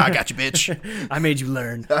resources. Ha, I got you, bitch. I made you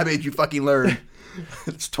learn. I made you fucking learn.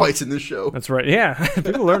 It's twice in this show. That's right. Yeah,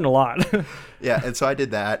 people learn a lot. Yeah, and so I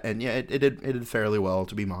did that, and yeah, it did fairly well,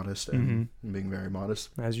 to be modest, and Mm-hmm. being very modest.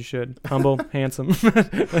 As you should. Humble, handsome,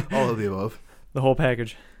 All of the above. the whole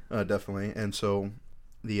package. Definitely. And so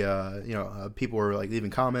the people were like leaving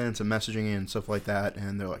comments and messaging and stuff like that,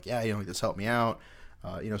 and they're like, yeah, this helped me out.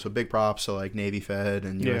 So big props to like Navy Fed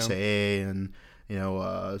and Yeah. USAA and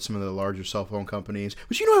some of the larger cell phone companies,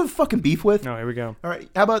 which you don't have a fucking beef with. Oh, here we go. All right,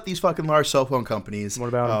 how about these fucking large cell phone companies? What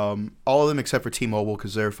about all of them except for T-Mobile,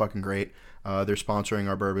 because they're fucking great. They're sponsoring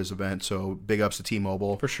our Burbas event, so big ups to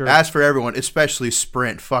T-Mobile. For sure. As for everyone, especially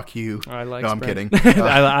Sprint, fuck you. I like No, I'm Sprint. kidding.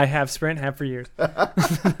 I have Sprint, have for years.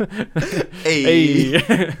 Hey.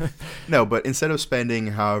 Hey. No, but instead of spending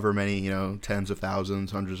however many, tens of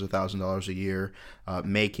thousands, hundreds of $1,000s a year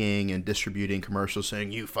making and distributing commercials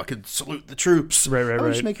saying, you fucking salute the troops. Right, Why don't you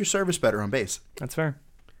right. just make your service better on base? That's fair.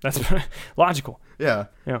 That's logical. Yeah.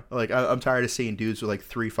 Yeah. Like, I'm tired of seeing dudes with, like,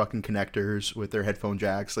 3 fucking connectors with their headphone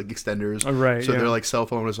jacks, like, extenders. Oh, right, So yeah. their, like, cell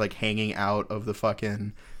phone is, like, hanging out of the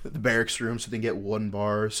fucking the barracks room so they can get 1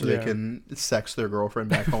 bar so Yeah. they can sex their girlfriend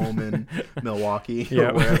back home in Milwaukee Yeah.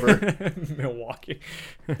 or wherever. Milwaukee.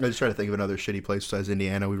 I just try to think of another shitty place besides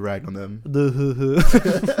Indiana. We ragged on them. And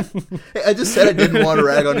Hey, I just said I didn't want to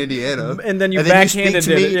rag on Indiana. then you And backhanded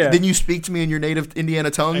speak to me, it. Yeah. Then you speak to me in your native Indiana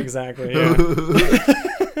tongue. Exactly. Yeah.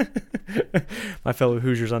 My fellow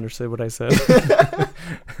Hoosiers understood what I said.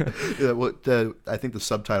 Yeah, I think the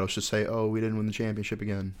subtitle should say, "Oh, we didn't win the championship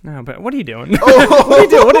again." No, but what are you doing? What are you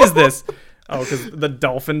doing? What is this? Oh, because the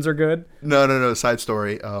Dolphins are good. No. Side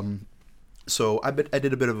story. So I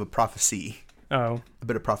did a bit of a prophecy, Oh, a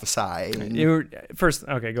bit of prophesy. you were, first.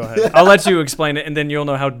 Okay, go ahead. I'll let you explain it, and then you'll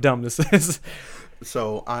know how dumb this is.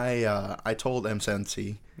 So I told M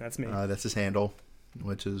Sensi, That's me. that's his handle,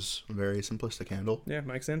 which is a very simplistic handle, Yeah,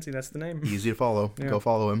 Mike Sensi. That's the name. easy to follow. Yeah. Go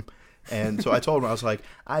follow him. And so I told him, I was like,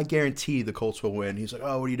 I guarantee the Colts will win. He's like,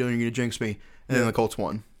 oh, what are you doing? You're gonna jinx me. And then the Colts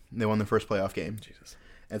won. They won their first playoff game. Jesus.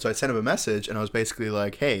 And so I sent him a message, and I was basically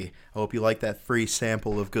like, hey, I hope you like that free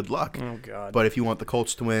sample of good luck. Oh God. But if you want the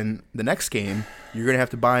Colts to win the next game, you're going to have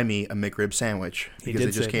to buy me a McRib sandwich He because did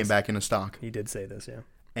they just say came this. back into stock. He did say this. Yeah.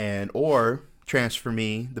 And or transfer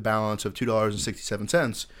me the balance of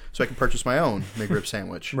 $2.67 so I can purchase my own McRib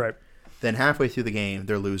sandwich. Right. Then halfway through the game,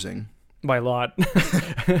 they're losing. By lot.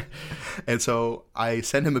 And so I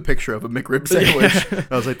sent him a picture of a McRib sandwich. And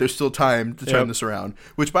I was like, there's still time to turn Yep. this around.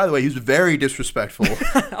 Which, by the way, he was very disrespectful.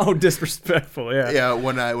 Oh, disrespectful. Yeah. Yeah,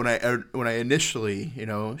 when I initially,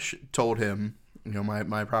 told him,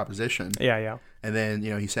 my proposition. Yeah. And then,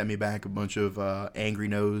 he sent me back a bunch of angry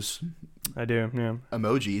nose I do. Yeah.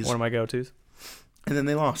 emojis. One of my go-tos. And then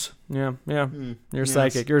they lost. Yeah. You're yes.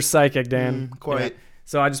 psychic. You're psychic, Dan. Quite. Yeah.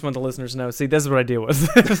 So I just want the listeners to know. See, this is what I deal with.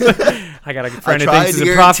 I got a I friend who tried thinks to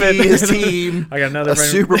he's a prophet. guarantee his team I got another a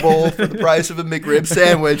friend. Super Bowl for the price of a McRib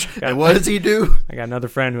sandwich. And what does he do? I got another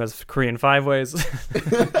friend who has Korean 5-ways.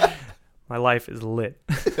 My life is lit.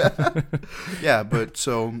 Yeah, but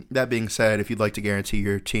so that being said, if you'd like to guarantee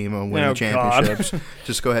your team on winning Oh, championships,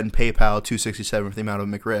 just go ahead and PayPal $2.67 for the amount of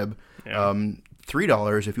McRib. Yeah.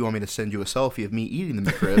 $3 if you want me to send you a selfie of me eating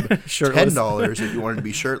the McRib. Shirtless. $10 if you wanted to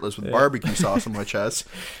be shirtless with barbecue sauce on my chest.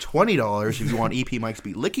 $20 if you want EP Mike to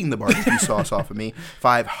be licking the barbecue sauce off of me.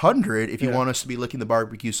 $500 if you want us to be licking the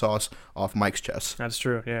barbecue sauce off Mike's chest. That's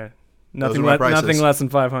true. Yeah. Those Nothing, are my prices. nothing less than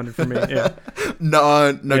 500 for me. Yeah.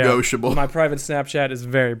 Non-negotiable. Yeah. My private Snapchat is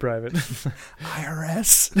very private.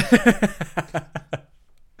 IRS.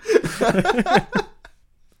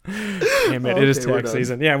 Damn it! It is Okay, we're tax done.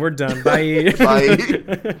 season. Yeah, we're done. Bye.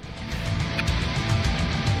 Bye.